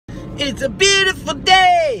It's a beautiful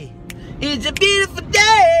day. It's a beautiful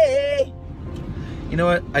day. You know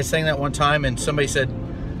what? I sang that one time and somebody said,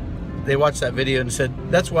 they watched that video and said,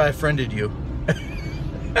 that's why I friended you.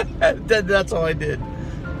 That's all I did.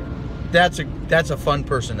 That's a fun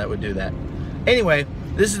person that would do that. Anyway,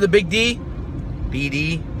 this is the Big D.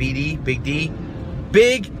 BD, BD, Big D.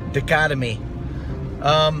 Big Dichotomy.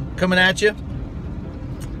 Coming at you.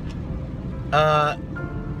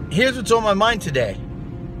 Here's what's on my mind today.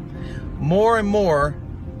 More and more,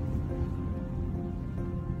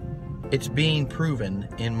 it's being proven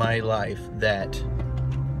in my life that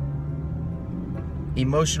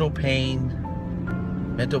emotional pain,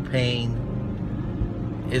 mental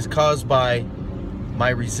pain, is caused by my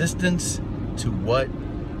resistance to what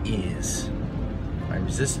is. My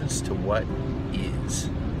resistance to what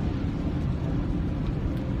is.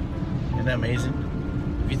 Isn't that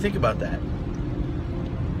amazing? If you think about that,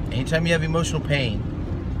 anytime you have emotional pain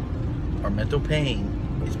or mental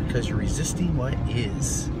pain, it's because you're resisting what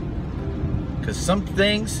is. Because some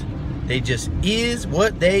things, they just is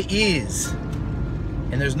what they is.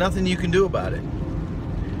 And there's nothing you can do about it.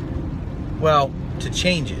 Well, to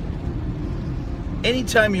change it.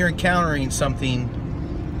 Anytime you're encountering something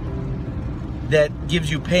that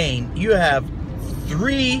gives you pain, you have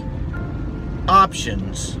 3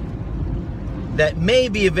 options that may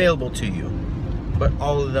be available to you, but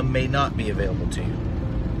all of them may not be available to you.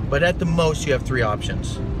 But at the most, you have 3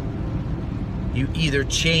 options. You either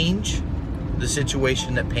change the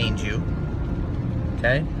situation that pains you,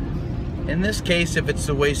 okay? In this case, if it's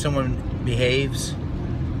the way someone behaves,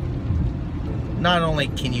 not only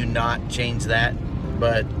can you not change that,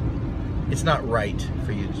 but it's not right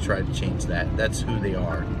for you to try to change that. That's who they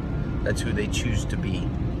are. That's who they choose to be.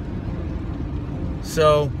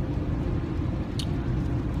 So,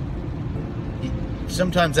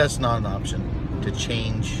 sometimes that's not an option, to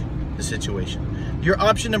change the situation. Your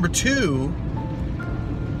option number 2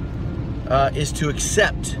 is to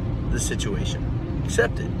accept the situation.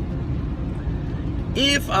 Accept it.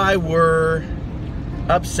 If I were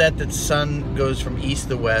upset that the sun goes from east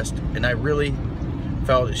to west, and I really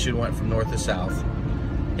felt it should have went from north to south,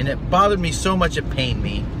 and it bothered me so much it pained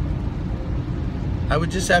me, I would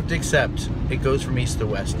just have to accept it goes from east to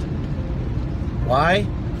west. Why?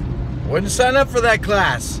 Wouldn't sign up for that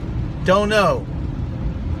class. Don't know.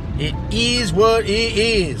 It is what it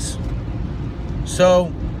is.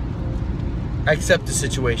 So I accept the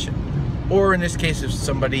situation. Or in this case, if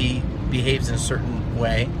somebody behaves in a certain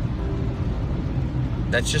way,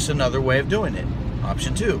 that's just another way of doing it.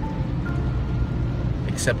 Option 2,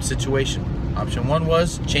 accept situation. Option 1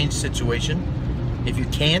 was change situation. If you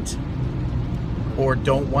can't or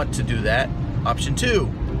don't want to do that, option 2,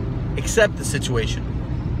 accept the situation.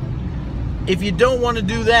 If you don't want to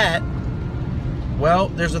do that, well,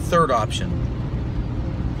 there's a 3rd option.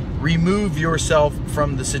 Remove yourself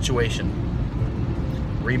from the situation.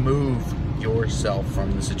 Remove yourself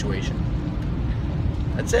from the situation.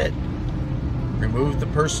 That's it. Remove the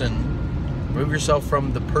person. Remove yourself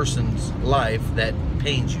from the person's life that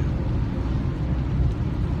pains you.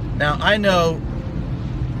 Now, I know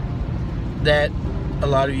that a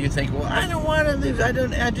lot of you think, well, I don't want to live.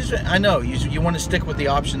 I know you want to stick with the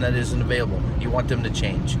option that isn't available. You want them to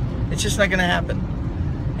change. It's just not going to happen.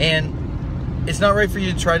 And it's not right for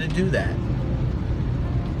you to try to do that.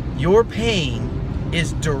 Your pain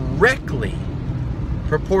is directly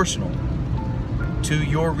proportional to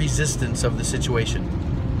your resistance of the situation.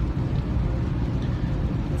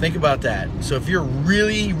 Think about that. So if you're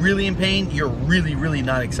really, really in pain, you're really, really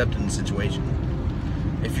not accepting the situation.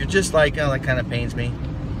 If you're just like, oh, that kind of pains me,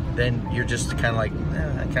 then you're just kind of like,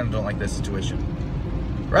 I kind of don't like this situation.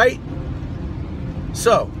 Right?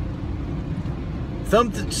 So,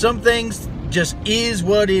 some things just is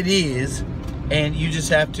what it is, and you just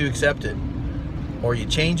have to accept it. Or you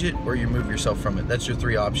change it, or you remove yourself from it. That's your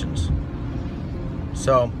 3 options.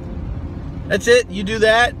 So, that's it. You do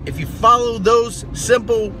that. If you follow those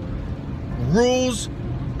simple rules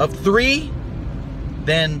of 3,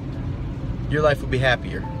 then your life will be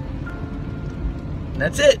happier. And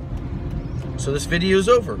that's it. So this video is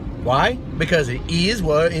over. Why? Because it is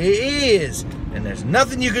what it is. And there's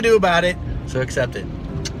nothing you can do about it. So accept it.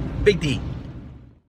 Big D.